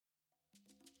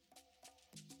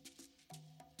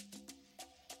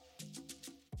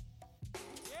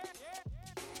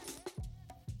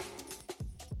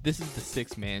This is the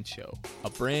Sixth Man Show, a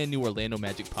brand new Orlando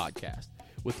Magic podcast,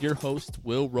 with your hosts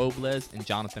Will Robles and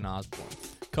Jonathan Osborne,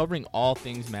 covering all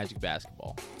things Magic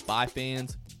basketball. By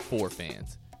fans, for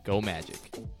fans. Go Magic.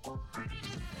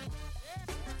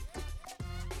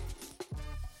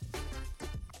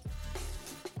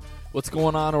 What's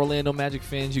going on, Orlando Magic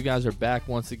fans? You guys are back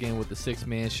once again with the Sixth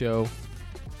Man Show.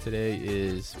 Today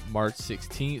is March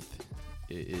 16th.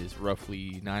 It is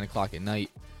roughly 9 o'clock at night.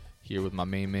 Here with my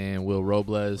main man, Will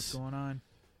Robles. What's going on?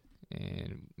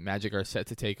 And Magic are set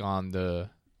to take on the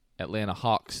Atlanta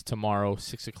Hawks tomorrow,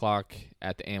 6 o'clock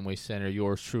at the Amway Center.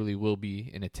 Yours truly will be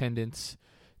in attendance,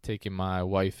 taking my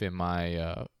wife and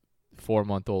my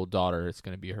 4-month-old daughter. It's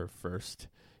going to be her first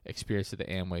experience at the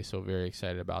Amway, so very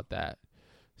excited about that.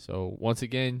 So once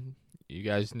again, you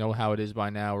guys know how it is by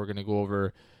now. We're going to go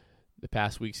over the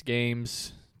past week's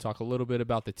games, talk a little bit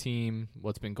about the team,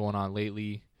 what's been going on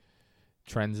lately,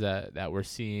 trends that we're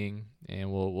seeing,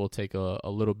 and we'll take a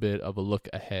little bit of a look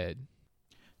ahead.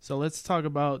 So let's talk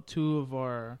about two of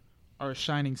our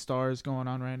shining stars going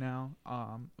on right now.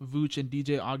 Vooch and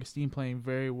DJ Augustine playing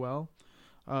very well.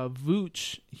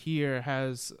 Vooch here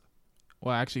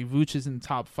Vooch is in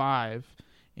top 5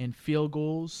 in field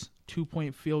goals,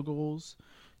 2-point field goals,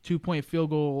 2-point field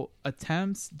goal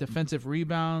attempts, defensive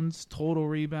rebounds, total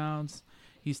rebounds.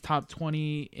 He's top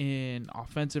 20 in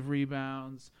offensive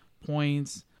rebounds,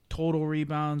 points, total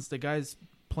rebounds. The guy's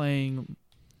playing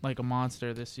like a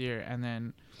monster this year. And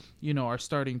then, our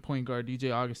starting point guard,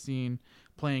 DJ Augustine,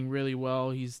 playing really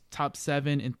well. He's top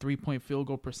 7 in 3-point field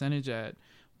goal percentage at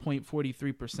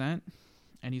 .43%.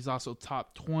 And he's also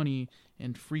top 20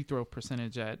 in free throw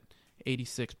percentage at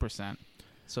 86%.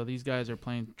 So these guys are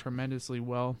playing tremendously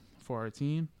well for our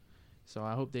team. So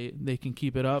I hope they can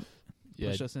keep it up,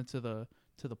 push us into the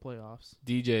playoffs.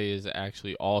 DJ is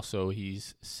actually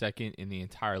he's second in the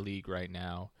entire league right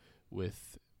now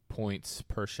with points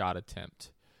per shot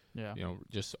attempt. Yeah.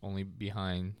 Just only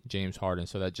behind James Harden.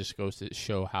 So that just goes to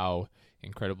show how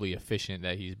incredibly efficient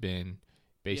that he's been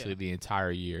basically the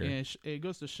entire year. Yeah, it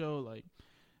goes to show,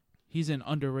 he's an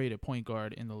underrated point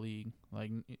guard in the league.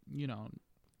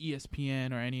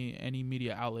 ESPN or any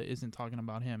media outlet isn't talking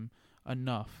about him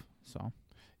enough. So,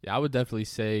 yeah, I would definitely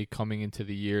say coming into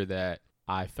the year that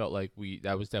I felt like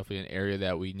that was definitely an area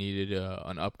that we needed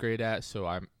an upgrade at. So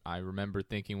I remember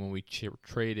thinking when we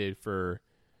traded for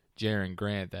Jaren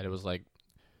Grant that it was like,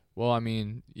 well,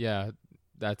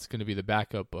 that's going to be the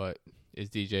backup, but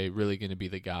is DJ really going to be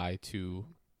the guy to,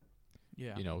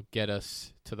 get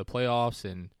us to the playoffs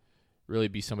and really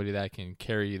be somebody that can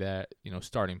carry that,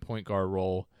 starting point guard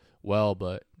role well?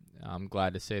 But I'm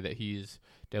glad to say that he's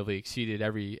definitely exceeded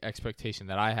every expectation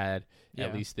that I had,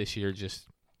 at least this year. Just,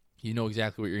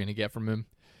 exactly what you're going to get from him.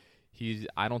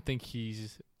 I don't think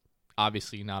he's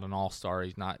obviously not an all-star.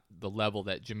 He's not the level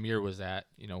that Jameer was at,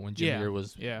 when Jameer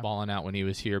was balling out when he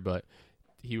was here, but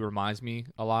he reminds me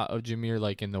a lot of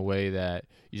Jameer, in the way that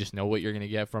you just know what you're going to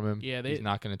get from him. Yeah, he's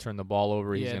not going to turn the ball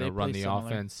over. He's going to run the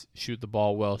offense, shoot the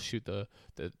ball well, shoot the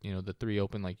three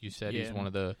open, like you said. He's one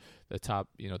of the top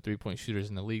 3-point shooters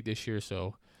in the league this year.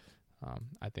 So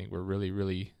I think we're really,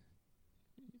 really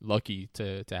lucky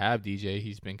to have DJ.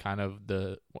 He's been kind of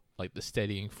the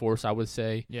steadying force, I would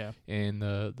say, in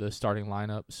the starting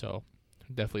lineup. So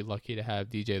definitely lucky to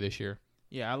have DJ this year.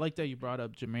 Yeah, I like that you brought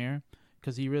up Jameer,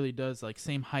 because he really does,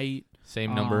 same height.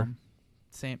 Same number.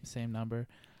 Same number.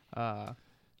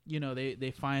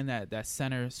 They find that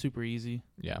center super easy.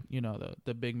 Yeah.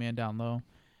 The big man down low.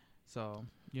 So,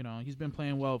 he's been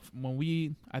playing well.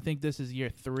 I think this is year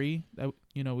 3 that,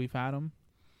 we've had him.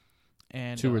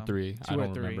 And 2 or 3. I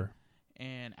don't remember.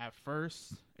 And at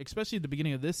first, especially at the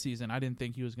beginning of this season, I didn't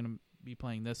think he was going to be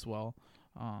playing this well.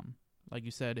 Like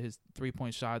you said, his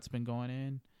 3-point shot's been going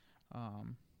in.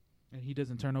 And he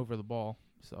doesn't turn over the ball.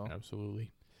 So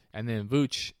absolutely. And then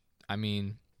Vooch,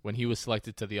 when he was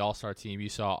selected to the All-Star team, you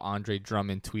saw Andre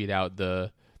Drummond tweet out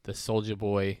the Soulja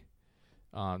Boy,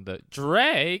 the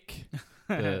Drake,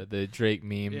 the Drake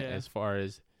meme as far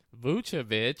as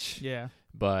Vucevic. Yeah.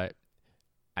 But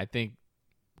I think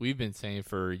we've been saying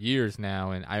for years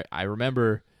now, and I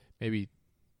remember maybe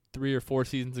 3 or 4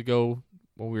 seasons ago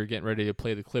when we were getting ready to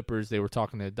play the Clippers, they were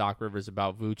talking to Doc Rivers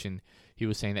about Vooch, and he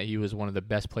was saying that he was one of the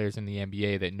best players in the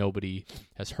NBA that nobody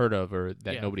has heard of or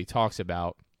that nobody talks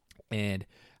about. And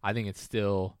I think it's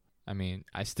still,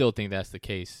 I still think that's the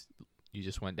case. You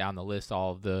just went down the list,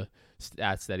 all of the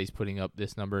stats that he's putting up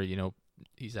this number,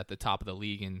 he's at the top of the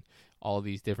league and all of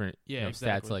these different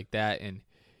stats like that. And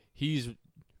he's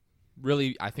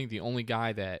really, I think, the only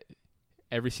guy that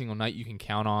every single night you can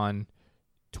count on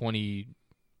 20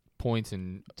 points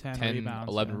and 10 rebounds,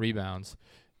 11 rebounds.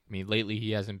 mean, lately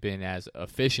he hasn't been as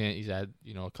efficient. He's had,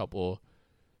 a couple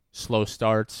slow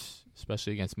starts,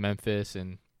 especially against Memphis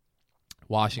and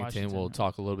Washington. We'll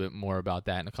talk a little bit more about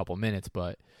that in a couple minutes,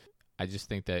 but I just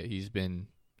think that he's been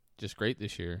just great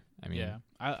this year. I mean,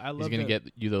 I love he's going to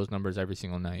get you those numbers every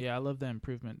single night. Yeah, I love the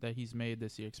improvement that he's made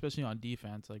this year, especially on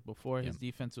defense. Like before, his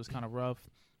defense was kind of rough.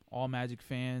 All Magic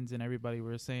fans and everybody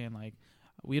were saying, like,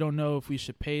 we don't know if we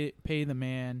should pay the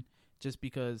man just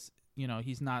because,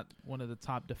 he's not one of the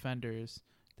top defenders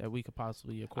that we could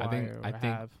possibly acquire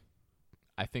have.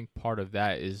 I think part of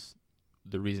that is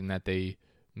the reason that they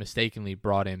mistakenly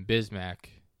brought in Bismack,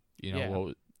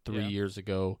 3 years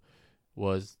ago,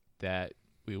 was that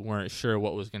we weren't sure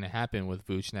what was going to happen with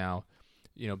Vooch. Now,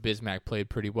 Bismack played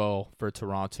pretty well for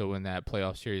Toronto in that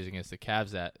playoff series against the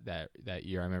Cavs that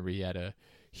year. I remember he had a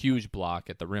huge block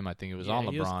at the rim. I think it was on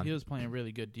LeBron. He was playing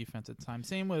really good defense at the time.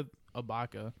 Same with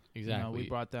Ibaka. Exactly. We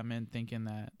brought them in thinking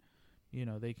that,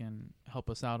 they can help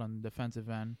us out on the defensive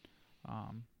end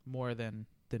more than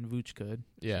Vooch could.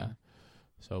 Yeah.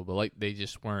 So, but they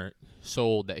just weren't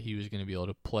sold that he was going to be able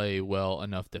to play well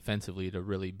enough defensively to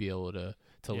really be able to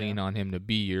lean on him to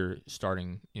be your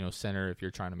starting, center if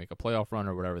you're trying to make a playoff run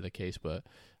or whatever the case. But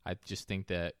I just think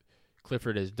that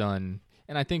Clifford has done,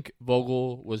 and I think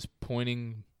Vogel was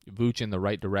pointing Vooch in the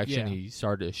right direction. Yeah. He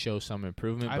started to show some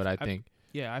improvement, but I think...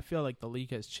 Yeah, I feel like the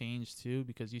league has changed too,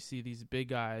 because you see these big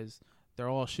guys, they're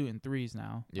all shooting threes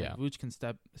now. Yeah. Like Vooch can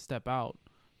step out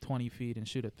 20 feet and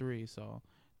shoot a three, so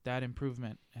that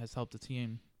improvement has helped the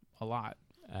team a lot.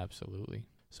 Absolutely.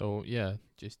 So, yeah,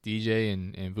 just DJ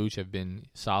and Vooch have been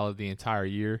solid the entire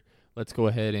year. Let's go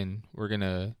ahead and we're going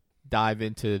to dive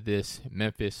into this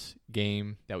Memphis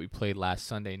game that we played last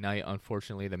Sunday night.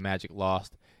 Unfortunately, the Magic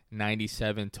lost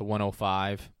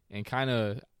 97-105. And kind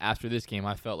of after this game,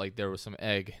 I felt like there was some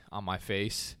egg on my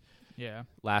face. Yeah.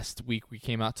 Last week we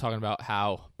came out talking about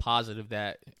how positive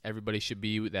that everybody should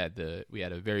be, that we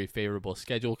had a very favorable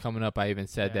schedule coming up. I even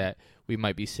said that we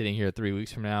might be sitting here 3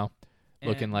 weeks from now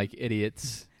looking like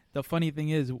idiots. The funny thing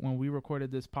is, when we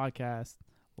recorded this podcast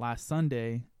last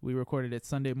Sunday, we recorded it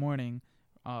Sunday morning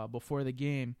before the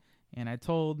game, and I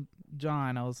told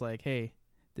John, I was like, hey,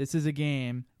 this is a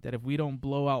game that if we don't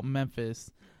blow out Memphis,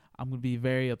 I'm going to be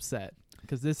very upset,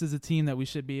 because this is a team that we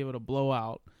should be able to blow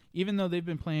out, even though they've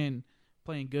been playing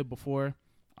good before.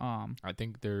 I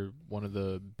think they're one of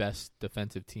the best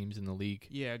defensive teams in the league.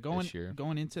 Yeah, this year.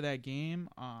 Going into that game,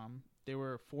 they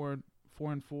were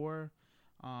 4-4,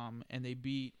 and they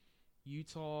beat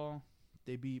Utah.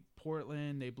 They beat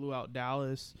Portland. They blew out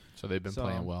Dallas. So they've been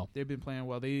playing well. They've been playing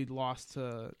well. They lost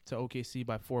to OKC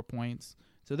by 4 points.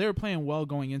 So they were playing well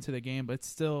going into the game, but it's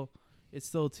still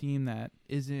a team that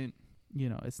isn't,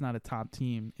 it's not a top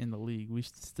team in the league. We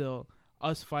still,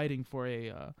 us fighting for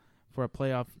a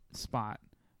playoff spot,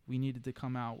 we needed to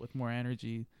come out with more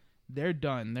energy. They're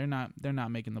done. They're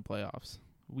not making the playoffs.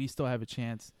 We still have a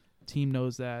chance. Team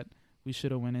knows that. We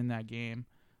should have went in that game,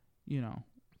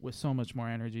 with so much more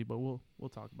energy, but we'll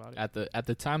talk about it. At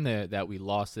the time that we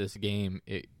lost this game,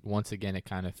 it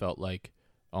kind of felt like,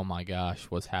 oh my gosh,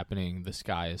 what's happening? The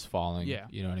sky is falling. Yeah.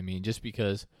 You know what I mean? Just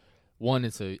because, one,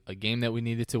 it's a game that we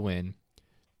needed to win.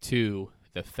 Two,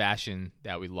 the fashion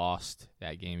that we lost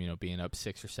that game, being up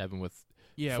 6 or 7 with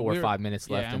 4 or 5 minutes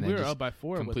left, and then we were just up by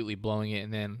 4, completely blowing it,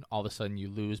 and then all of a sudden you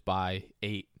lose by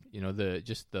 8.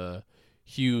 The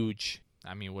huge,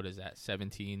 what is that,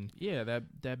 17? Yeah, that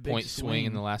big point swing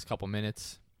in the last couple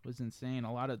minutes was insane.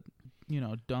 A lot of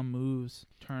dumb moves,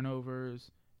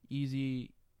 turnovers, easy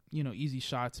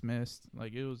shots missed.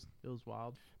 Like it was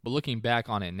wild. But looking back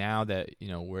on it now that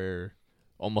we're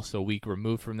almost a week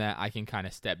removed from that, I can kind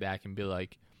of step back and be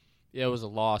like, yeah, it was a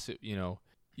loss.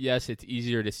 Yes, it's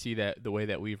easier to see that the way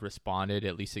that we've responded,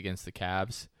 at least against the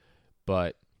Cavs.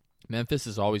 But Memphis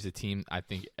is always a team, I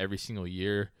think, every single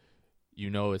year,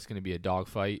 it's going to be a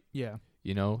dogfight. Yeah.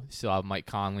 Still have Mike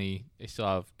Conley. They still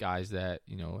have guys that,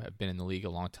 have been in the league a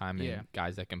long time, and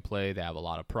guys that can play. They have a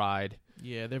lot of pride.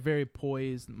 Yeah, they're very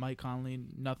poised. Mike Conley,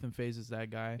 nothing phases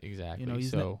that guy. Exactly.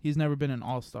 He's never been an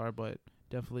all-star, but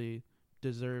definitely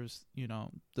deserves,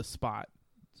 the spot.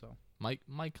 So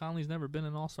Mike Conley's never been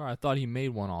an all-star? I thought he made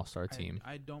one all-star team.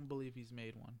 I don't believe he's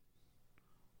made one.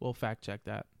 We'll fact check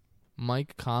that.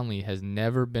 Mike Conley has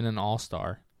never been an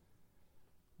all-star.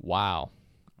 Wow.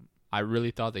 I really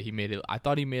thought that he made it. I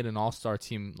thought he made an all-star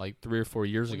team like 3 or 4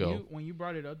 years ago. When you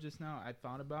brought it up just now, I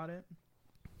thought about it.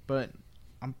 But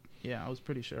I was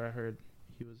pretty sure I heard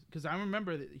he was, because I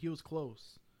remember that he was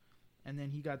close. And then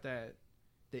he got the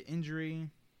injury.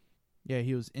 Yeah,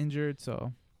 he was injured,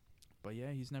 so. But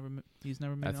yeah, he's never made an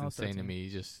all-star team. That's insane to me.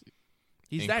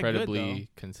 He's that good, incredibly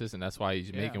consistent. That's why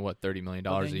he's making $30 million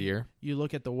a year. You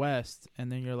look at the West,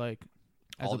 and then you're like,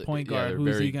 as a point yeah, guard, they're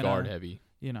who's very he gonna guard heavy.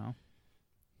 You know,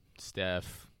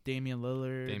 Steph, Damian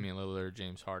Lillard,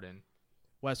 James Harden,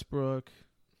 Westbrook,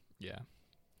 yeah,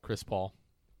 Chris Paul.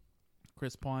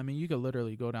 I mean, you could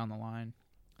literally go down the line.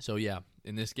 So yeah,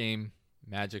 in this game,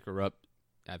 Magic are up.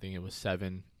 I think it was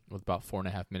 7 with about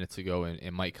 4.5 minutes to go,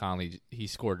 and Mike Conley, he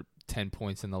scored 10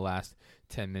 points in the last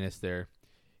 10 minutes there.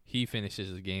 He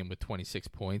finishes the game with 26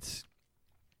 points.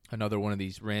 Another one of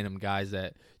these random guys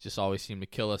that just always seem to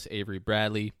kill us, Avery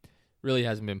Bradley, really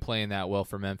hasn't been playing that well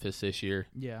for Memphis this year.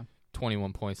 Yeah,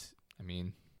 21 points. I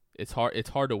mean, it's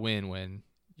hard to win when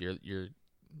you're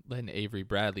letting Avery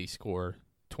Bradley score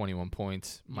 21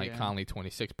 points, Mike Conley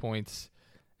 26 points,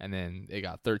 and then they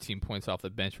got 13 points off the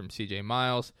bench from C.J.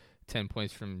 Miles, 10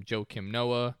 points from Joakim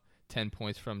Noah, 10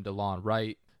 points from DeLon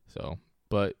Wright. So,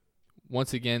 but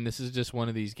once again, this is just one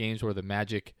of these games where the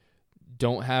Magic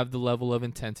don't have the level of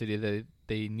intensity that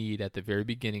they need at the very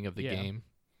beginning of the game.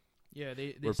 Yeah,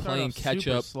 we're start playing off catch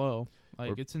super up. Slow,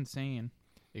 it's insane.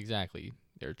 Exactly,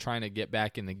 they're trying to get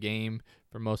back in the game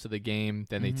for most of the game.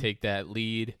 Then they take that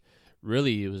lead.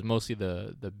 Really, it was mostly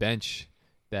the bench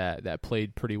that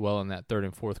played pretty well in that third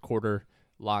and fourth quarter,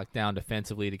 locked down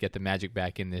defensively to get the Magic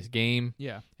back in this game.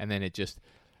 Yeah, and then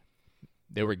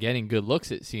they were getting good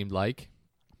looks, it seemed like,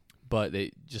 but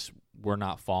they just were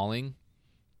not falling.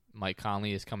 Mike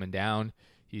Conley is coming down.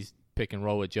 He's pick and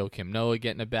roll with Joakim Noah,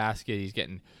 getting a basket. He's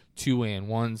getting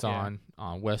 2-and-1s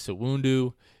on Wes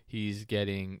Iwundu. He's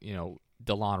getting,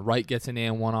 DeLon Wright gets an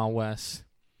and-1 on Wes.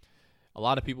 A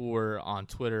lot of people were on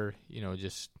Twitter,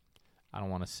 just, I don't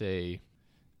want to say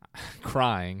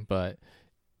crying, but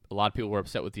a lot of people were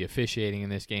upset with the officiating in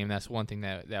this game. That's one thing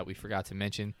that we forgot to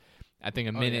mention. I think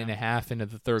a minute and a half into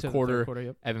the third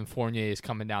quarter, Evan Fournier is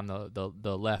coming down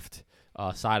the left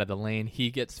side of the lane.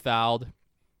 He gets fouled.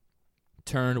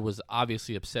 Turned, was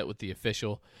obviously upset with the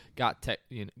official. Got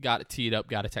it teed up,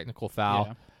 got a technical foul.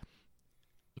 Yeah.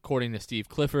 According to Steve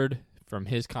Clifford, from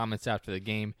his comments after the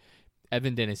game,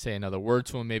 Evan didn't say another word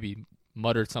to him, maybe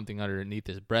muttered something underneath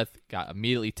his breath, got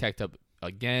immediately teched up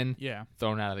again,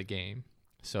 thrown out of the game.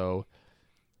 So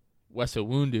Wes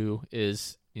Iwundu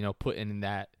is, put in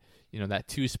that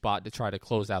 2 spot to try to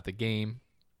close out the game,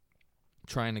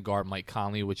 trying to guard Mike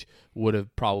Conley, which would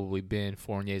have probably been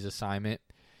Fournier's assignment.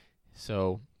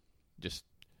 So just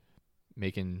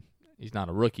he's not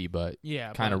a rookie, but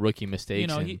kind of rookie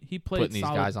mistakes. He played putting these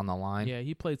solid, guys on the line. Yeah,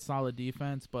 he played solid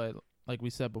defense, but like we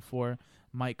said before,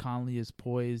 Mike Conley is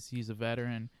poised. He's a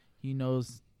veteran. He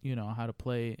knows, how to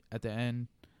play at the end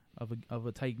of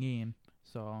a tight game.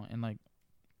 So, and like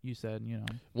you said,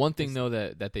 One thing, though,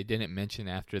 that they didn't mention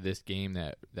after this game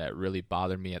that really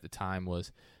bothered me at the time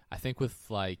was, I think with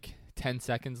like 10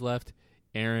 seconds left,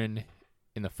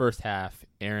 in the first half,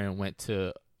 Aaron went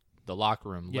to the locker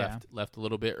room, left a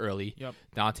little bit early. Yep.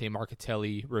 Dante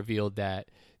Marchitelli revealed that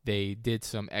they did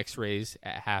some x-rays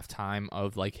at halftime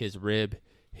of like his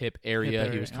hip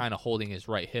area. He was kind of holding his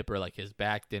right hip or like his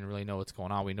back, didn't really know what's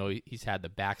going on. We know he's had the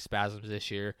back spasms this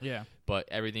year. Yeah. But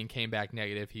everything came back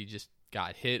negative. He just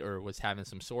got hit or was having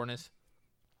some soreness.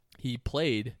 He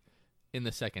played in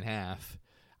the second half.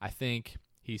 I think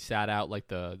he sat out like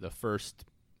the first,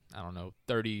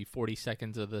 30, 40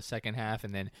 seconds of the second half,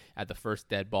 and then at the first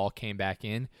dead ball came back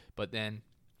in. But then,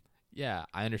 I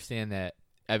understand that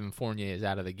Evan Fournier is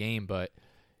out of the game, but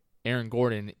Aaron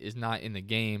Gordon is not in the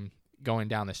game going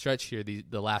down the stretch here,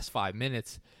 the last 5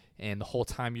 minutes, and the whole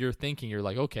time you're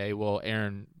like, okay, well,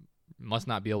 Aaron must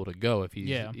not be able to go if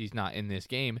he's not in this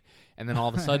game. And then all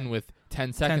of a sudden with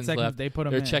 10 seconds left,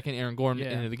 they're checking Aaron Gordon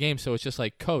into the game. So it's just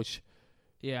like, Coach,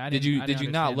 did you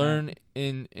not learn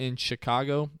in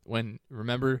Chicago when,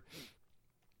 remember,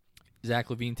 Zach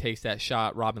LaVine takes that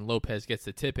shot, Robin Lopez gets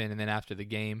the tip in, and then after the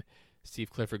game,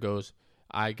 Steve Clifford goes,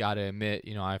 I got to admit,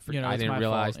 I didn't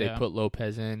realize they put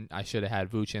Lopez in. I should have had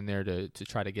Vooch in there to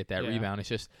try to get that rebound. It's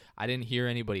just I didn't hear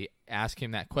anybody ask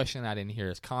him that question. I didn't hear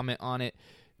his comment on it.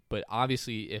 But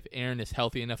obviously, if Aaron is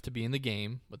healthy enough to be in the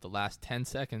game with the last 10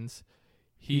 seconds,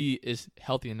 he is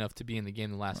healthy enough to be in the game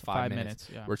the last 5 minutes.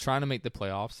 We're trying to make the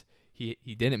playoffs. He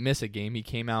didn't miss a game. He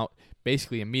came out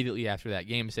basically immediately after that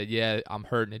game and said, I'm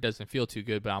hurt and it doesn't feel too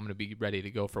good, but I'm going to be ready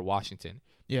to go for Washington.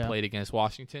 He played against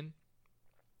Washington,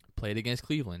 played against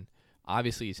Cleveland.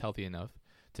 Obviously, he's healthy enough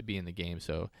to be in the game.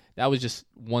 So that was just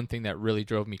one thing that really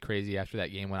drove me crazy after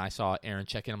that game when I saw Aaron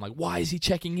check in. I'm like, why is he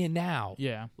checking in now?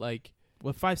 Yeah. Like,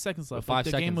 with 5 seconds left,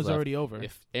 the game was already over.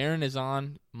 If Aaron is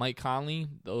on Mike Conley,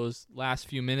 those last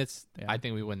few minutes, I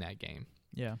think we win that game.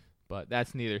 Yeah. But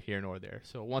that's neither here nor there.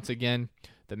 So once again,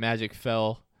 the Magic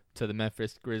fell to the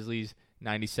Memphis Grizzlies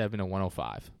 97 to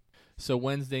 105. So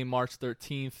Wednesday, March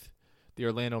 13th, the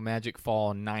Orlando Magic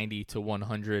fall 90 to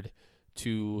 100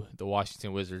 to the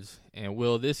Washington Wizards. And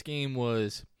Will, this game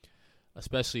was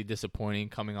especially disappointing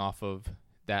coming off of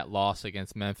that loss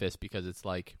against Memphis, because it's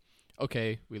like,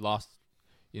 okay, we lost,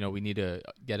 we need to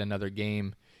get another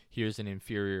game. Here's an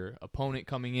inferior opponent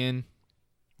coming in.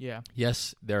 Yeah.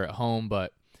 Yes, they're at home,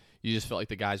 but you just felt like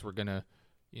the guys were going to,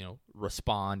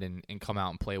 respond and come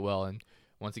out and play well. And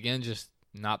once again, just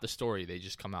not the story. They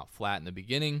just come out flat in the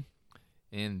beginning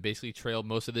and basically trailed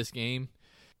most of this game.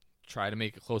 Try to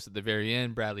make it close at the very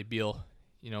end. Bradley Beal,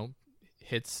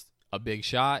 hits a big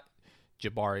shot.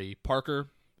 Jabari Parker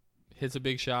hits a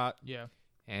big shot. Yeah.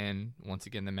 And once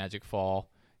again, the Magic fall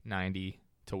 90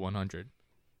 to 100.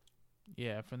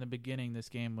 Yeah, from the beginning, this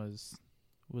game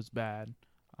was bad.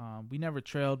 We never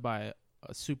trailed by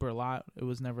a super lot. It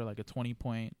was never like a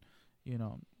 20-point,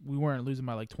 we weren't losing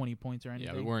by like 20 points or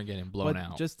anything. Yeah, we weren't getting blown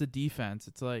out. Just the defense.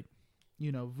 It's like,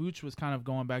 Vooch was kind of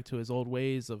going back to his old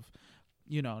ways of,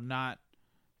 not,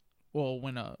 well,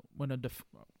 when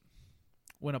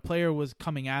a player was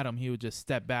coming at him, he would just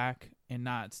step back and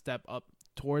not step up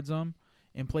towards him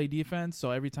and play defense.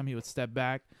 So every time he would step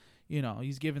back,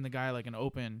 he's giving the guy like an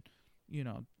open,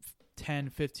 10,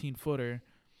 15 footer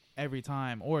every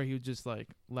time, or he would just like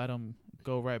let him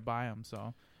go right by him.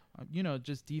 So,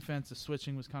 just defensive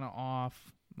switching was kind of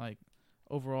off. Like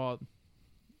overall,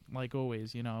 like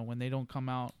always, when they don't come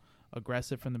out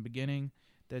aggressive from the beginning,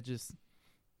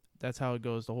 that's how it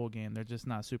goes the whole game. They're just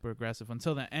not super aggressive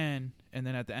until the end, and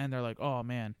then at the end they're like, oh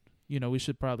man, we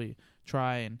should probably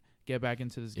try and get back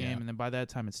into this game, and then by that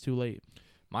time it's too late.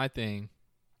 My thing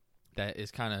that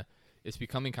is it's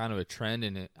becoming kind of a trend,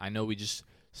 and I know we just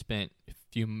spent a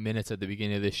few minutes at the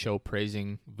beginning of this show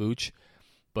praising Vooch,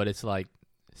 but it's like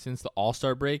since the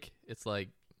All-Star break, it's like,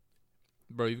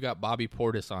 bro, you've got Bobby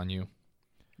Portis on you.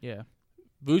 Yeah.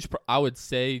 Vooch, I would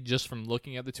say, just from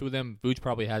looking at the two of them, Vooch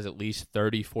probably has at least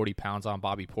 30, 40 pounds on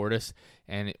Bobby Portis,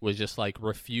 and it was just like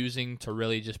refusing to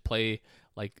really just play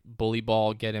like bully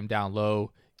ball, get him down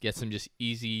low, get some just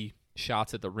easy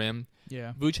shots at the rim.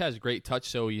 Yeah. Vooch has great touch,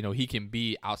 so he can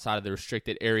be outside of the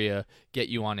restricted area, get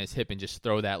you on his hip, and just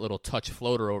throw that little touch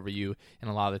floater over you, and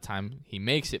a lot of the time he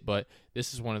makes it. But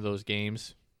this is one of those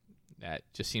games that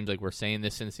just seems like we're saying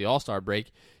this since the All-Star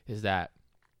break, is that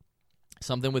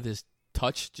something with his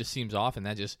touch just seems off, and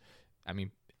that just,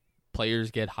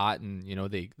 players get hot and,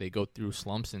 they go through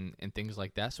slumps and things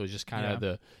like that. So it's just kind of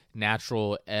the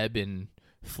natural ebb and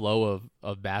flow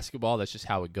of basketball. That's just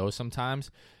how it goes sometimes.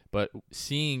 But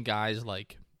seeing guys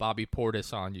like Bobby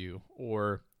Portis on you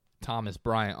or Thomas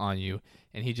Bryant on you,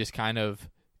 and he just kind of,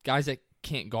 guys that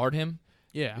can't guard him,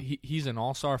 he's an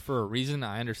all-star for a reason.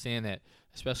 I understand that,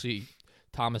 especially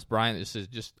Thomas Bryant. This is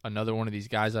just another one of these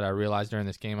guys that I realized during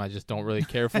this game I just don't really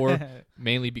care for,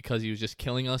 mainly because he was just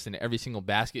killing us in every single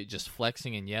basket, just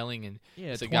flexing and yelling. And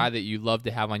it's a guy that you love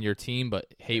to have on your team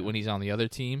but hate when he's on the other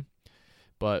team.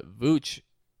 But Vooch,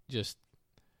 just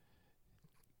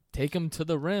take him to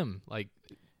the rim. Like,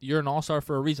 you're an all-star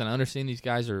for a reason. I understand these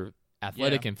guys are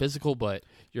athletic and physical, but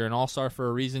you're an all-star for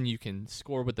a reason. You can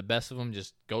score with the best of them.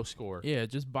 Just go score. Yeah,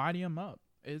 just body him up.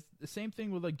 It's the same thing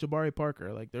with like Jabari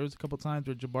Parker. Like there was a couple times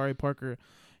where Jabari Parker,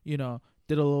 did a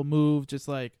little move, just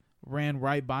like ran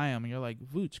right by him, and you're like,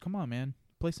 Vooch, come on, man,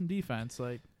 play some defense.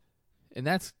 Like, and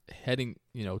that's heading,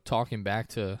 talking back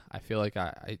to, I feel like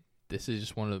this is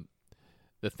just one of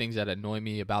the things that annoy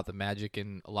me about the Magic,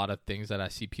 and a lot of things that I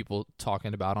see people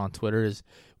talking about on Twitter is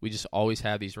we just always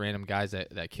have these random guys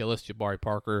that kill us. Jabari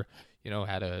Parker,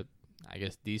 had a, I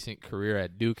guess, decent career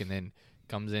at Duke, and then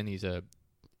comes in, he's a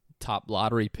top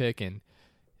lottery pick and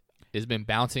has been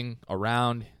bouncing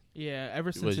around. Yeah,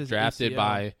 ever since was his drafted ACL.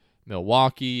 By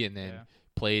Milwaukee, and then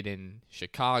played in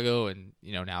Chicago, and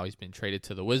now he's been traded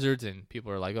to the Wizards, and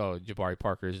people are like, oh, Jabari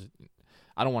Parker's,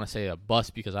 I don't want to say a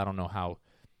bust because I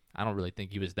don't really think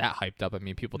he was that hyped up.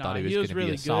 People thought he was going to be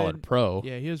a solid pro.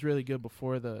 Yeah, he was really good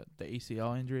before the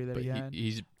ACL injury that he had.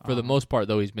 He's for the most part,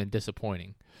 though, he's been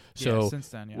disappointing. So since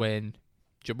then, when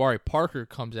Jabari Parker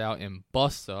comes out and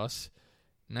busts us,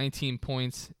 19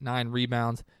 points, 9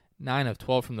 rebounds, 9 of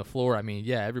 12 from the floor.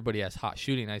 Everybody has hot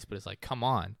shooting nights, but it's like, come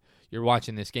on. You're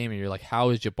watching this game and you're like,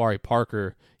 how is Jabari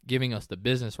Parker giving us the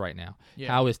business right now? Yeah.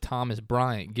 How is Thomas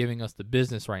Bryant giving us the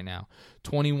business right now?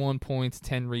 21 points,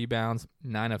 10 rebounds,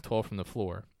 9 of 12 from the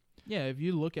floor. Yeah, if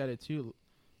you look at it too,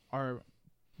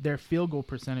 their field goal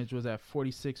percentage was at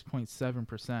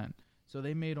 46.7%. So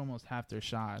they made almost half their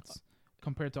shots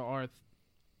compared to our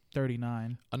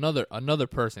 39. Another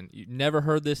person. You never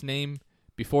heard this name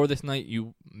before this night.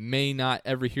 You may not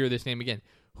ever hear this name again.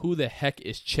 Who the heck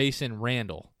is Chasson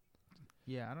Randle?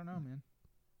 Yeah, I don't know, man.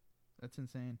 That's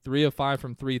insane. 3 of 5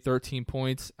 from 3, 13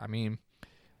 points. I mean,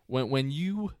 when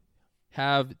you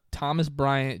have Thomas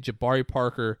Bryant, Jabari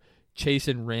Parker, Chase,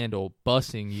 and Randall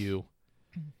bussing you,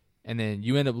 and then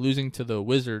you end up losing to the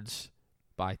Wizards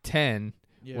by 10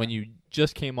 when you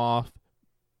just came off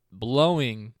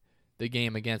blowing the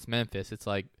game against Memphis, it's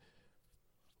like,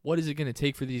 what is it going to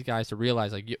take for these guys to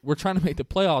realize, like, we're trying to make the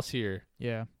playoffs here?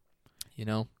 Yeah. You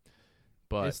know?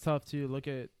 But it's tough to look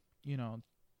at,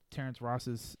 Terrence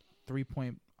Ross's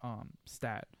 3-point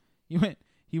stat. He went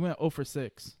 0 for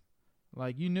 6.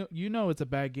 Like, you know it's a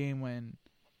bad game when,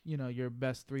 your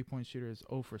best 3-point shooter is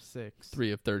 0 for 6.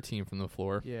 3 of 13 from the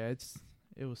floor. Yeah,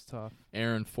 it was tough.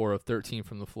 Aaron 4 of 13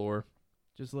 from the floor.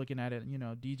 Just looking at it,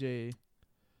 DJ,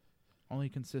 only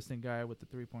consistent guy with the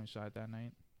 3-point shot that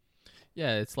night.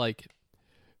 Yeah, it's like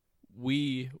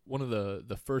one of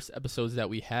the first episodes that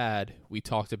we had, we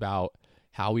talked about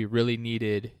how we really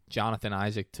needed Jonathan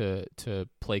Isaac to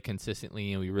play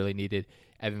consistently, and we really needed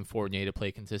Evan Fournier to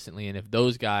play consistently. And if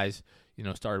those guys,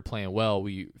 started playing well,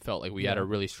 we felt like we had a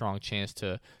really strong chance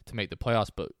to make the playoffs.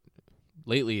 But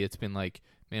lately, it's been like,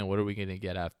 man, what are we going to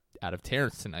get out of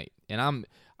Terrence tonight? And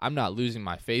I'm not losing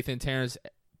my faith in Terrence.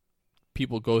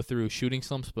 People go through shooting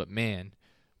slumps, but man,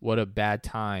 what a bad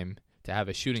time to have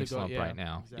a shooting slump right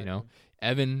now. Exactly.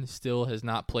 Evan still has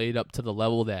not played up to the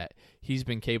level that he's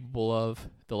been capable of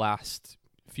the last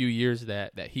few years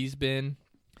that he's been.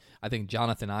 I think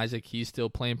Jonathan Isaac, he's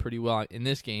still playing pretty well in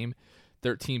this game.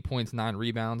 13 points, 9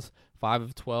 rebounds, 5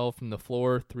 of 12 from the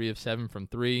floor, 3 of 7 from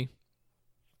 3.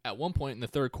 At one point in the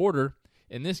third quarter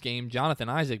in this game, Jonathan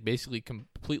Isaac basically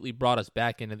completely brought us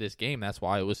back into this game. That's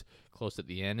why it was close at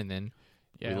the end, and then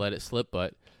we let it slip.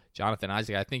 But Jonathan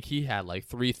Isaac, I think he had like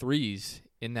 3 threes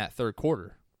in that third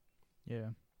quarter. Yeah.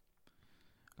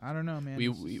 I don't know, man.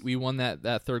 We won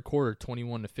that third quarter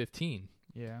 21-15.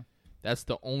 Yeah. That's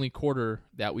the only quarter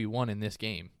that we won in this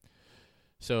game.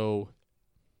 So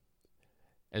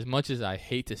as much as I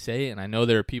hate to say it, and I know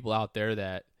there are people out there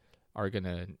that are going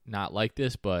to not like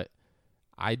this, but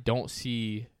I don't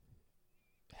see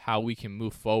how we can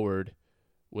move forward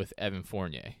with Evan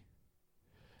Fournier.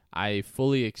 I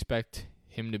fully expect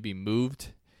him to be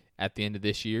moved at the end of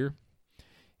this year.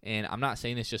 And I'm not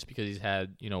saying this just because he's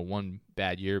had, one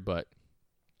bad year, but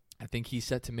I think he's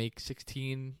set to make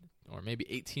 16 or maybe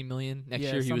 18 million next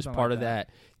year. He was part of that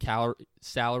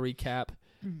salary cap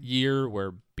year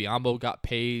where Biyombo got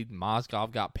paid,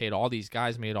 Mozgov got paid, all these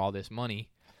guys made all this money.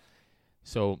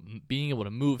 So being able to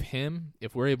move him,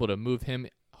 if we're able to move him,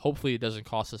 hopefully it doesn't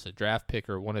cost us a draft pick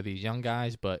or one of these young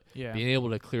guys, but being able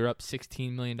to clear up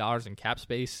 $16 million in cap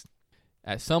space,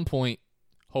 at some point,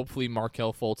 hopefully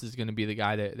Markelle Fultz is going to be the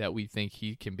guy that we think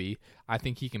he can be. I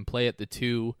think he can play at the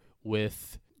 2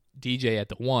 with DJ at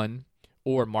the 1,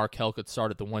 or Markelle could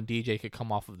start at the 1. DJ could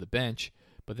come off of the bench,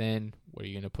 but then where are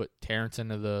you going to put Terrence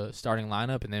into the starting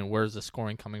lineup, and then where's the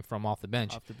scoring coming from off the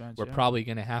bench? We're probably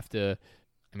going to have to,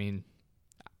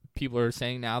 people are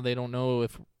saying now they don't know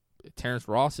if Terrence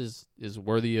Ross is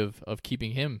worthy of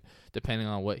keeping him, depending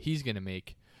on what he's going to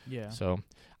make. Yeah. So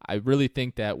I really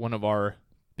think that one of our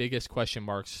biggest question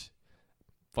marks,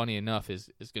 funny enough, is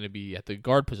going to be at the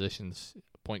guard positions,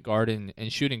 point guard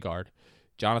and shooting guard.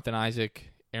 Jonathan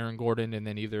Isaac, Aaron Gordon, and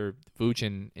then either Vooch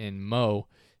and Mo.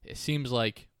 It seems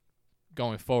like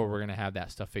going forward we're going to have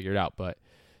that stuff figured out, but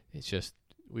it's just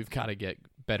we've got to get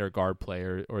better guard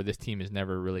player, or this team is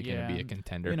never really going to be a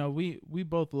contender. We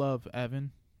both love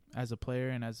Evan as a player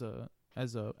and as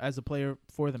a player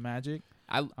for the Magic.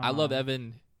 I love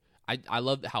Evan. I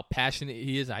love how passionate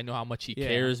he is. I know how much he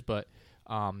cares, but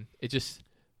it just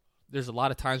there's a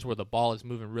lot of times where the ball is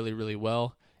moving really, really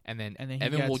well, and then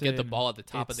Evan will get the ball at the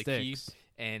top of the key,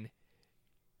 and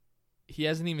he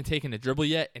hasn't even taken a dribble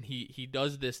yet, and he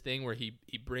does this thing where he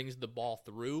brings the ball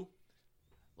through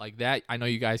like that. I know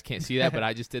you guys can't see that, but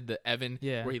I just did the Evan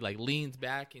where he like leans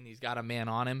back and he's got a man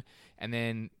on him, and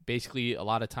then basically a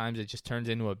lot of times it just turns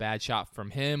into a bad shot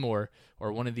from him or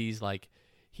one of these, like,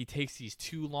 he takes these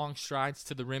 2 long strides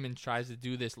to the rim and tries to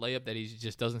do this layup that he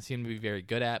just doesn't seem to be very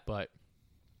good at. But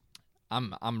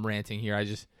I'm ranting here.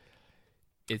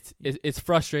 It's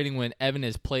frustrating when Evan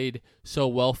has played so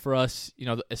well for us,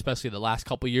 especially the last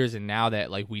couple of years, and now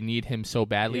that like we need him so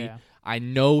badly. Yeah. I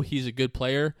know he's a good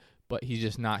player, but he's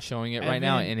just not showing it right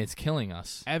now, and it's killing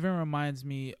us. Evan reminds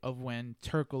me of when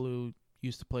Turkoglu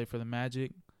used to play for the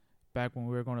Magic back when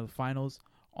we were going to the finals.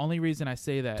 Only reason I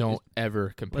say that don't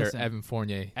ever compare Evan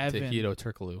Fournier to Hedo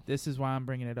Turkoglu. This is why I'm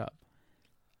bringing it up.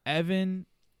 Evan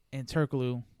and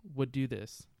Turkoglu would do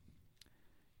this.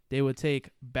 They would take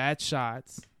bad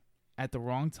shots at the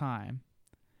wrong time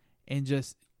and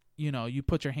just, you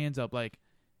put your hands up like,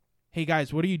 hey,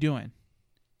 guys, what are you doing?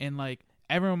 And like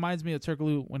everyone reminds me of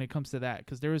Turkoglu when it comes to that,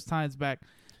 because there was times back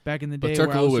in the day But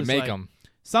where I was Turkoglu would just make like, them.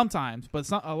 sometimes, but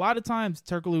a lot of times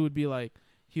Turkoglu would be like,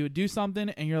 he would do something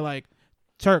and you're like,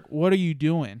 Turk, what are you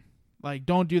doing? Like,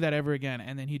 don't do that ever again.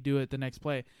 And then he'd do it the next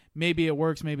play. Maybe it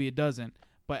works, maybe it doesn't.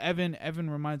 But Evan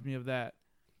reminds me of that.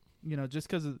 You know, just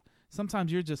because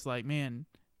sometimes you're just like, man,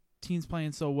 team's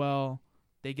playing so well,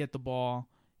 they get the ball,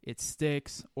 it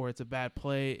sticks, or it's a bad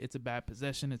play, it's a bad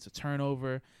possession, it's a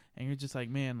turnover, and you're just like,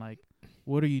 man, like,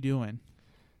 what are you doing?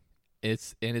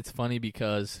 It's funny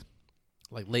because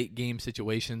like late game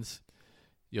situations,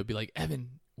 you'll be like, Evan,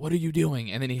 what are you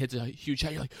doing? And then he hits a huge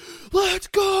shot. You're like, let's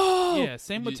go. Yeah,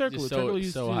 same with Turkoglu. Turkoglu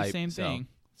used to do the same so. thing.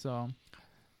 So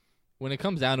When it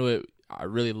comes down to it, I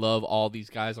really love all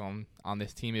these guys on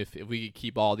this team. If we could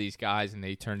keep all these guys and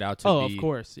they turned out to be, of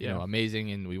course, you know, amazing,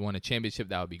 and we won a championship,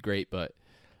 that would be great. But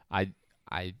I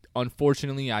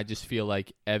unfortunately, I just feel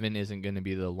like Evan isn't going to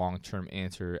be the long-term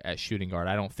answer at shooting guard.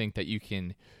 I don't think that you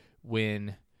can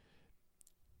win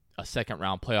a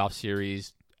second-round playoff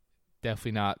series.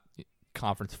 Definitely not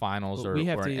conference finals or an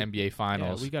NBA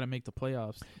finals. Yeah, we got to make the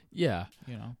playoffs. Yeah,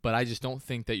 you know. But I just don't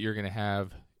think that you're going to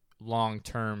have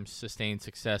long-term sustained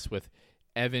success with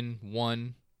Evan,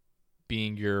 one,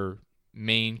 being your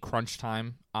main crunch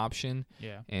time option,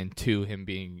 and two, him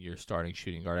being your starting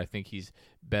shooting guard. I think he's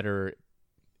better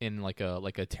in like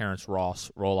a Terrence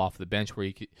Ross roll off the bench where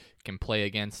he can play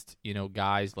against, you know,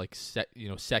 guys like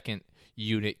second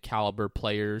unit caliber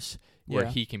players where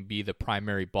he can be the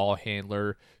primary ball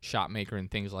handler, shot maker,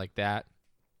 and things like that.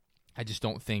 I just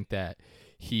don't think that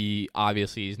he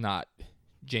obviously is not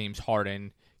James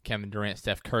Harden, Kevin Durant,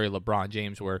 Steph Curry, LeBron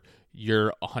James, where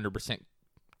you're 100%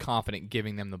 confident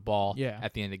giving them the ball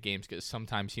at the end of games, because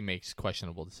sometimes he makes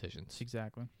questionable decisions.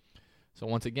 Exactly. So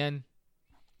once again,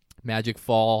 Magic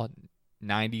fall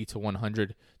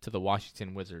 90-100 to the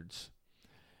Washington Wizards.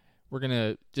 We're going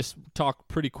to just talk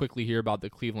pretty quickly here about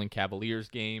the Cleveland Cavaliers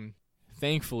game.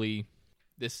 Thankfully,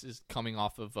 this is coming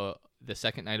off of the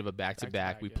second night of a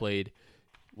back-to-back. We played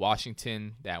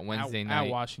Washington that Wednesday night.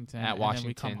 At Washington. And then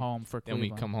we come home for Cleveland.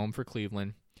 Then we come home for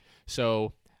Cleveland.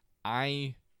 So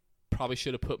I probably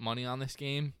should have put money on this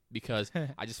game because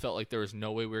I just felt like there was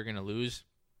no way we were going to lose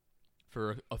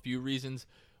for a few reasons.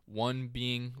 One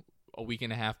being a week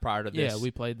and a half prior to this. Yeah, we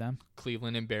played them.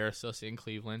 Cleveland embarrassed us in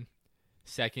Cleveland.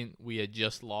 Second, we had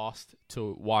just lost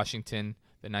to Washington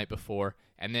the night before,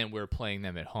 and then we were playing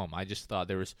them at home. I just thought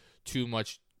there was too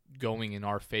much going in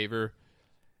our favor.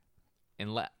 And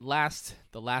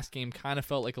the last game kind of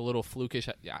felt like a little flukish.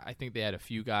 I think they had a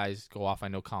few guys go off. I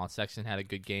know Colin Sexton had a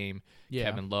good game. Yeah.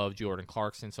 Kevin Love, Jordan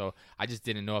Clarkson. So I just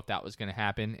didn't know if that was going to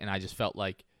happen. And I just felt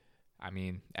like, I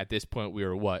mean, at this point we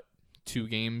were, 2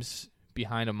 games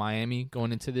behind of Miami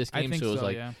going into this game? So it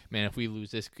was man, if we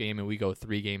lose this game and we go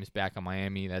 3 games back on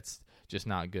Miami, that's just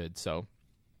not good. So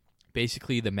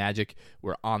basically the Magic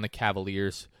were on the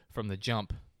Cavaliers from the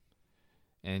jump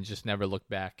and just never looked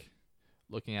back.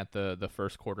 Looking at the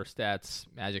first quarter stats,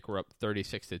 Magic were up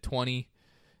 36-20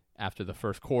 after the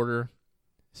first quarter.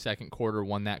 Second quarter,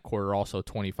 won that quarter also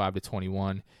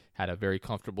 25-21. Had a very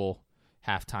comfortable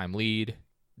halftime lead.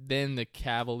 Then the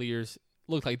Cavaliers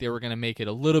looked like they were going to make it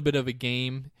a little bit of a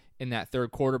game in that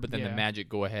third quarter, but then the Magic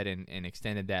go ahead and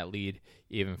extended that lead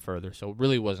even further. So it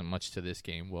really wasn't much to this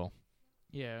game, Will.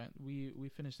 Yeah,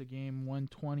 we finished the game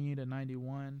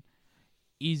 120-91.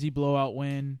 Easy blowout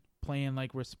win. Playing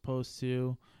like we're supposed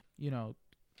to,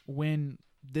 win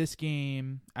this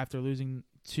game after losing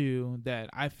 2 that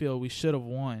I feel we should have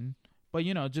won. But,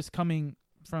 just coming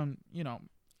from,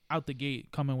 out the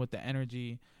gate, coming with the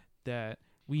energy that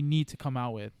we need to come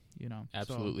out with,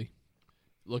 Absolutely. So.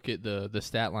 Look at the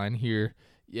stat line here.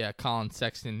 Yeah, Colin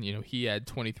Sexton, he had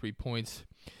 23 points.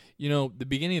 The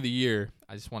beginning of the year,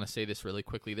 I just want to say this really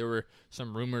quickly. There were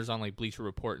some rumors on like Bleacher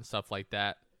Report and stuff like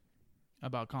that.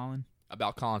 About Colin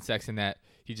Sexton, that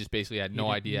he just basically had no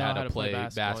idea how to play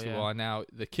basketball. Yeah. And now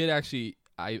the kid actually,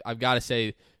 I've got to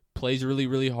say, plays really,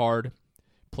 really hard.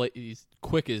 He's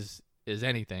quick as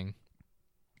anything.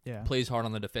 Yeah. Plays hard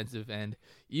on the defensive end.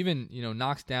 Even,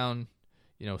 knocks down,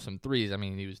 some threes. I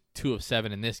mean, he was 2 of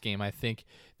 7 in this game. I think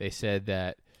they said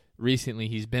that recently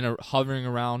he's been hovering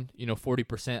around,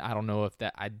 40%. I don't know if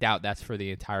I doubt that's for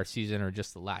the entire season or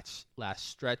just the last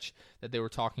stretch that they were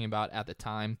talking about at the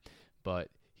time. But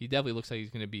he definitely looks like he's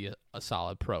going to be a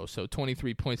solid pro. So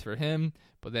 23 points for him,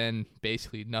 but then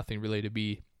basically nothing really to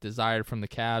be desired from the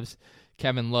Cavs.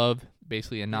 Kevin Love,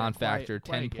 basically a non-factor,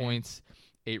 10 points,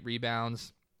 8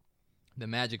 rebounds. The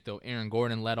Magic, though, Aaron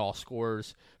Gordon led all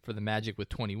scorers for the Magic with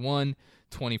 21,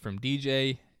 20 from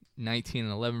DJ, 19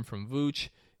 and 11 from Vooch.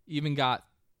 Even got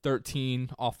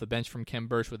 13 off the bench from Kem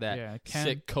Birch with that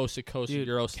sick coast-to-coast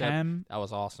Euro step. That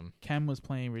was awesome. Kem was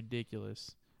playing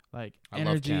ridiculous. Like, I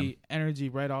love Kem. energy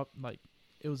right off. Like,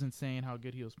 it was insane how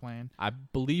good he was playing. I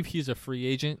believe he's a free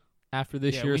agent after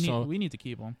this year, so we need to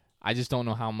keep him. I just don't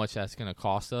know how much that's going to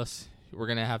cost us. We're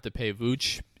going to have to pay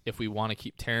Vooch if we want to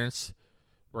keep Terrence.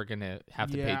 We're going to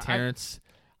have to pay Terrence.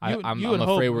 I'm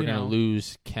afraid we're going to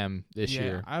lose Kem this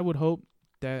year. I would hope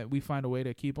that we find a way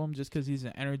to keep him just because he's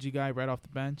an energy guy right off the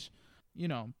bench. You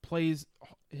know, plays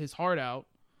his heart out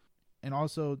and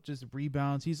also just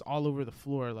rebounds. He's all over the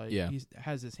floor. Like, he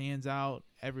has his hands out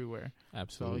everywhere.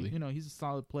 Absolutely. So, you know, he's a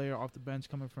solid player off the bench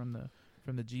coming from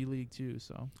the G League too.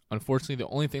 So unfortunately, the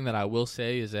only thing that I will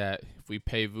say is that if we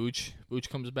pay Vooch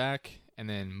comes back, and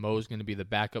then Mo's going to be the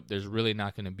backup, there's really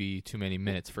not going to be too many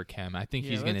minutes for Kem. I think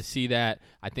he's going to see that.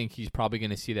 I think he's probably going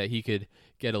to see that he could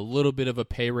get a little bit of a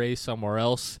pay raise somewhere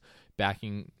else,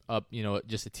 backing up, you know,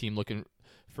 just a team looking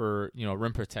for, you know,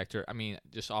 rim protector. I mean,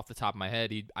 just off the top of my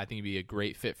head, I think he'd be a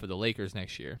great fit for the Lakers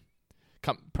next year.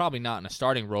 Probably not in a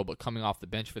starting role, but coming off the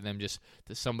bench for them, just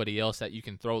to somebody else that you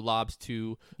can throw lobs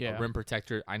to, a rim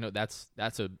protector. I know that's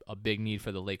a big need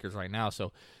for the Lakers right now.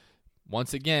 So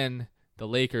once again, the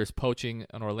Lakers poaching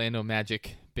an Orlando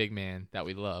Magic big man that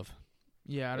we love.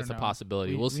 Yeah, I don't know. It's a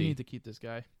possibility. We'll see. We need to keep this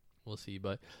guy. We'll see.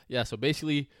 But, yeah, so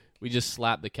basically we just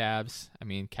slapped the Cavs. I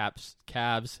mean,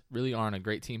 Cavs really aren't a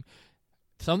great team.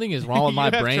 Something is wrong with my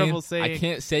brain. I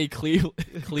can't say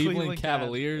Cleveland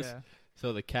Cavaliers. Yeah.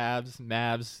 So the Cavs,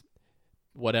 Mavs,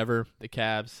 whatever, the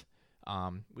Cavs.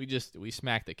 We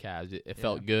smacked the Cavs. It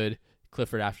felt good.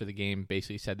 Clifford, after the game,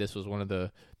 basically said this was one of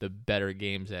the better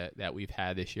games that we've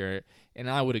had this year. And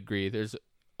I would agree. There's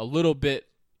a little bit,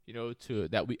 you know,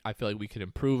 I feel like we could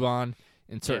improve on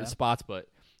in certain spots, but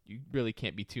you really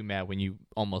can't be too mad when you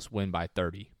almost win by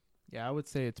 30. Yeah, I would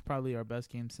say it's probably our best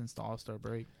game since the All-Star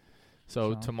break.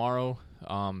 So tomorrow,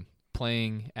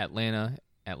 playing Atlanta.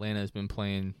 Atlanta has been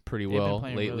playing pretty well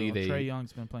lately. Trae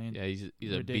Young's been playing. Yeah,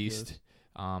 he's a beast.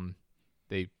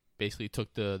 They basically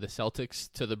took the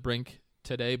Celtics to the brink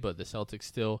today, but the Celtics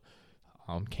still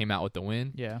came out with the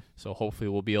win. Yeah. So hopefully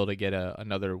we'll be able to get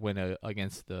another win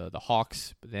against the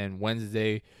Hawks. But then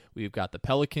Wednesday we've got the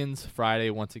Pelicans. Friday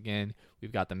once again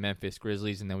we've got the Memphis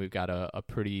Grizzlies, and then we've got a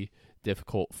pretty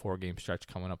difficult 4-game stretch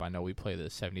coming up. I know we play the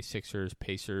 76ers,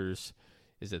 Pacers.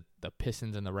 Is it the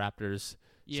Pistons and the Raptors?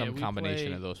 Yeah, some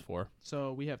combination of those 4.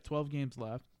 So we have 12 games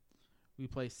left. We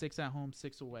play 6 at home,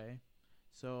 6 away.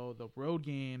 So the road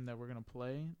game that we're going to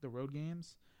play, the road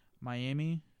games,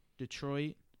 Miami,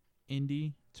 Detroit,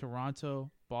 Indy, Toronto,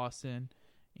 Boston,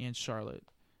 and Charlotte.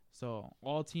 So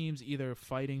all teams either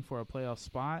fighting for a playoff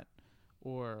spot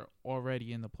or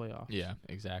already in the playoffs. Yeah,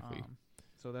 exactly.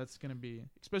 So that's going to be,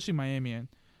 especially Miami. And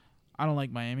I don't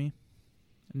like Miami.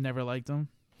 Never liked them.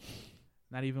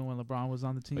 Not even when LeBron was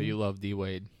on the team. But you love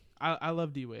D-Wade. I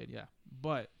love D-Wade, yeah.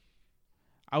 But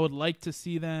I would like to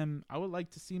see them. I would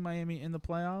like to see Miami in the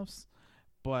playoffs,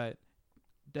 but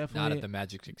definitely not at the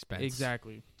Magic's expense.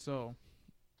 Exactly. So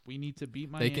we need to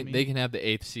beat Miami. They can have the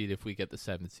 8th seed if we get the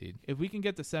 7th seed. If we can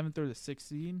get the 7th or the 6th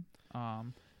seed,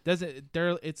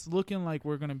 it's looking like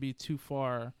we're gonna be too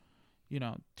far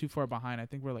behind. I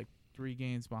think we're like 3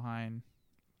 games behind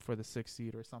for the 6th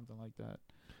seed or something like that.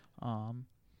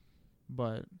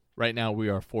 But right now we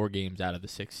are 4 games out of the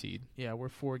 6th seed. Yeah, we're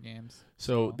 4 games.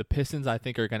 So the Pistons, I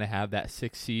think, are going to have that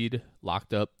 6th seed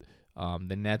locked up.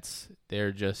 The Nets,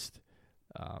 they're just,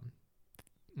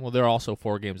 they're also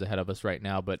 4 games ahead of us right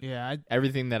now. But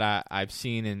everything that I've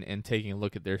seen and taking a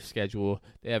look at their schedule,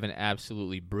 they have an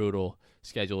absolutely brutal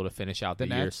schedule to finish out the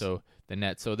year. Nets? So the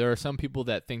Nets. So there are some people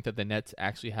that think that the Nets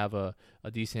actually have a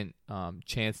decent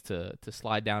chance to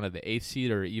slide down to the 8th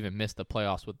seed or even miss the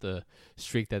playoffs with the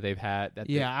streak that they've had.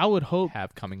 I would hope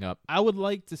have coming up. I would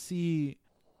like to see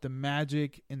the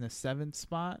Magic in the 7th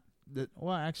spot.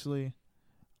 Actually,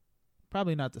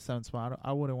 probably not the 7th spot.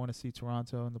 I wouldn't want to see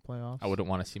Toronto in the playoffs. I wouldn't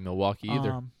want to see Milwaukee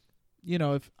either.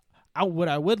 What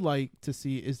I would like to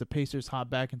see is the Pacers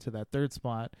hop back into that 3rd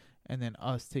spot, and then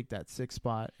us take that 6th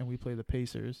spot, and we play the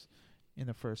Pacers in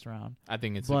the first round. I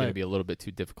think it's going to be a little bit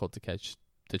too difficult to catch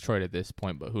Detroit at this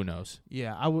point, but who knows?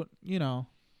 Yeah, I would.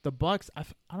 The Bucks. I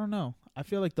don't know. I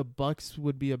feel like the Bucks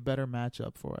would be a better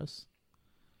matchup for us.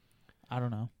 I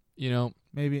don't know.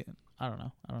 Maybe I don't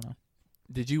know.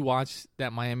 Did you watch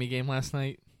that Miami game last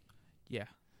night? Yeah.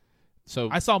 So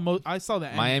I saw the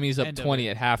end, Miami's up 20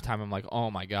 at halftime. I'm like, oh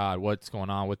my God, what's going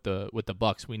on with the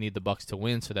Bucks? We need the Bucks to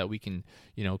win so that we can,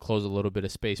 close a little bit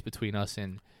of space between us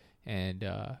and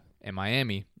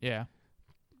Miami. Yeah.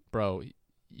 Bro,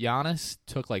 Giannis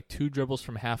took like 2 dribbles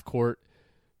from half court,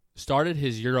 started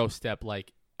his Euro step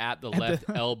like at the left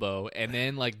elbow and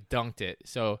then like dunked it.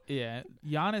 So yeah,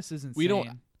 Giannis is insane. we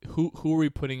don't. Who are we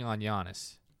putting on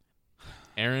Giannis?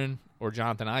 Aaron or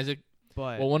Jonathan Isaac?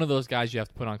 But Well, one of those guys you have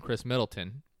to put on Chris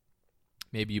Middleton.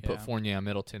 Maybe you put Yeah. Fournier on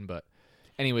Middleton, but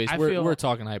anyways, I we're feel-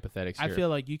 talking hypothetics I here. feel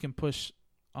like you can push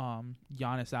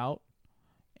Giannis out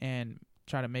and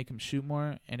try to make him shoot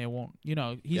more, and it won't. You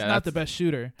know, he's Yeah, not the that's- best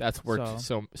shooter. That's worked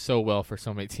so well for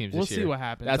so many teams We'll this year. see what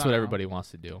happens. That's I what don't know. everybody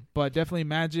wants to do. But definitely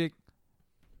Magic.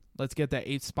 Let's get that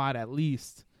 8th spot at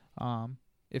least.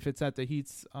 If it's at the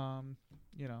Heat's,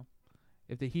 you know,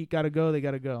 if the Heat got to go, they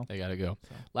got to go. They got to go.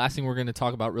 So. Last thing we're going to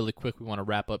talk about really quick, we want to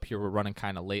wrap up here. We're running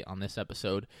kind of late on this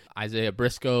episode. Isaiah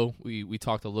Briscoe, we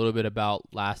talked a little bit about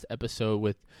last episode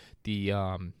with the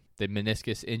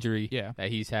meniscus injury Yeah. that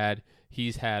he's had.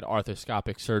 He's had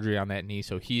arthroscopic surgery on that knee,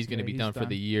 so he's going to be he's done for done.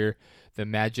 the year. The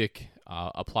Magic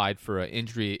applied for an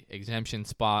injury exemption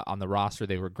spot on the roster.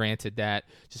 They were granted that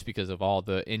just because of all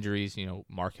the injuries, you know,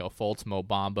 Markelle Fultz, Mo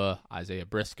Bamba, Isaiah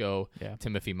Briscoe, Yeah.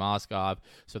 Timothy Mozgov.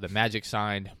 So the Magic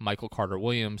signed Michael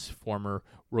Carter-Williams, former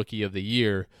Rookie of the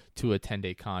Year, to a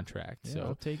 10-day contract. Yeah, So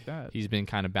I'll take that. he's been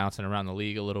kind of bouncing around the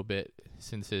league a little bit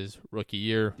since his rookie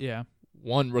year. Yeah.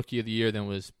 Won Rookie of the Year, then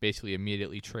was basically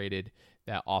immediately traded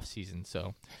that offseason.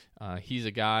 So he's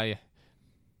a guy,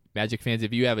 Magic fans,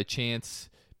 if you have a chance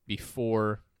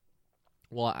before,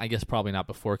 well, I guess probably not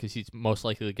before because he's most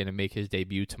likely going to make his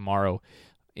debut tomorrow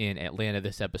in Atlanta.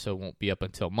 This episode won't be up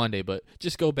until Monday, but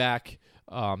just go back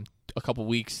a couple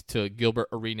weeks to Gilbert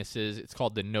Arenas', it's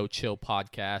called the No Chill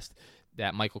podcast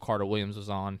that Michael Carter-Williams was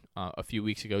on a few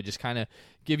weeks ago. Just kind of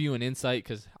give you an insight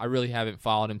because I really haven't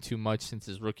followed him too much since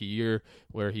his rookie year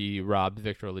where he robbed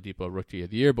Victor Oladipo Rookie of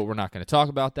the Year, but we're not going to talk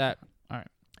about that. All right.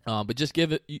 But just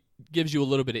gives you a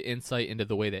little bit of insight into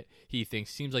the way that he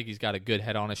thinks. Seems like he's got a good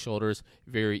head on his shoulders,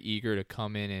 very eager to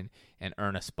come in and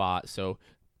earn a spot. So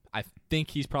I think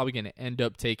he's probably going to end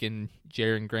up taking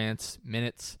Jaren Grant's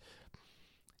minutes.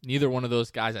 Neither one of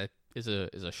those guys is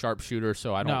a sharpshooter,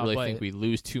 so I don't really think we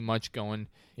lose too much going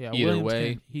Yeah, either Williams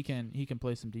way. he can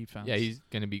play some defense. Yeah, he's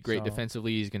going to be great So-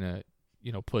 defensively. He's going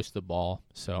to push the ball.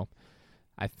 So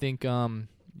I think Yeah,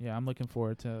 I'm looking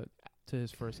forward to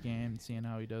his first game, seeing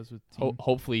how he does with the team.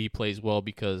 hopefully he plays well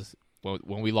because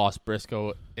when we lost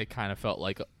Briscoe, it kind of felt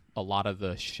like a lot of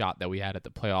the shot that we had at the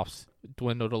playoffs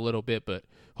dwindled a little bit, but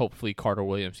hopefully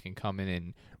Carter-Williams can come in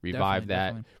and revive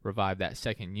that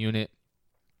second unit,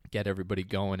 get everybody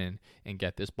going and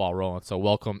get this ball rolling. So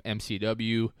welcome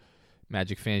MCW.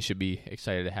 Magic fans should be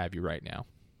excited to have you right now.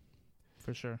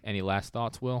 For sure. Any last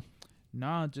thoughts, Will?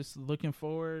 No, just looking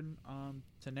forward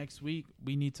to next week.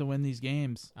 We need to win these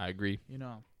games. I agree. You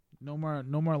know, no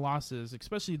more losses,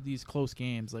 especially these close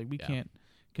games. Like we can't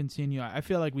continue. I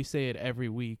feel like we say it every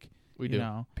week. We you do.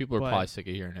 know, People are but probably sick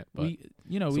of hearing it, but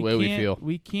it's the way we feel.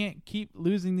 We can't keep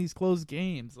losing these close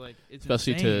games. Like it's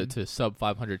especially insane. to sub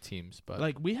 500 teams. But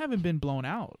like we haven't been blown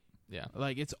out. yeah,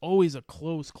 Like it's always a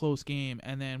close game,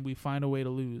 and then we find a way to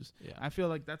lose. yeah. I feel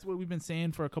like that's what we've been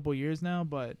saying for a couple of years now.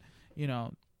 But you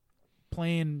know,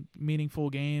 playing meaningful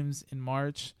games in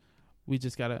March, we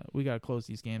gotta close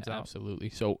these games out. Absolutely.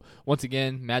 So once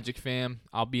again, Magic fam,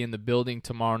 I'll be in the building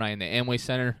tomorrow night in the Amway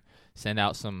Center. Send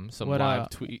out some live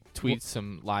tweets,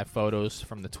 some live photos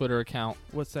from the Twitter account.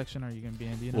 What section are you gonna be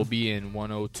in? Do you know? We'll be in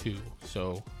 102,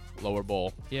 so lower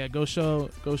bowl. Yeah, go show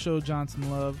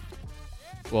Johnson love.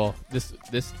 Well, this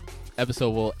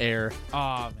episode will air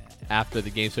Oh man. after the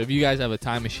game. So if you guys have a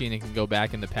time machine and can go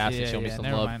back in the past and show me some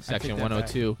never love, mind. I section take that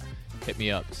 102, hit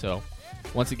me up. So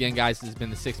once again, guys, this has been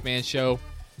the Six Man Show.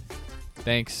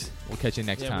 Thanks. We'll catch you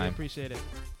next We time. appreciate it.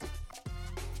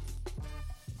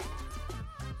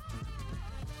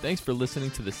 Thanks for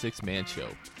listening to The Six Man Show.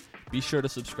 Be sure to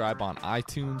subscribe on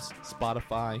iTunes,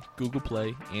 Spotify, Google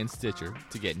Play, and Stitcher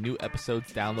to get new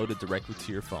episodes downloaded directly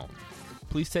to your phone.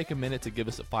 Please take a minute to give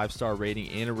us a 5-star rating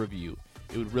and a review.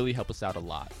 It would really help us out a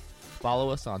lot. Follow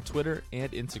us on Twitter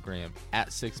and Instagram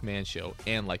 @Six Man Show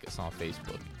and like us on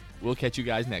Facebook. We'll catch you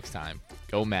guys next time.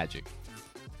 Go Magic.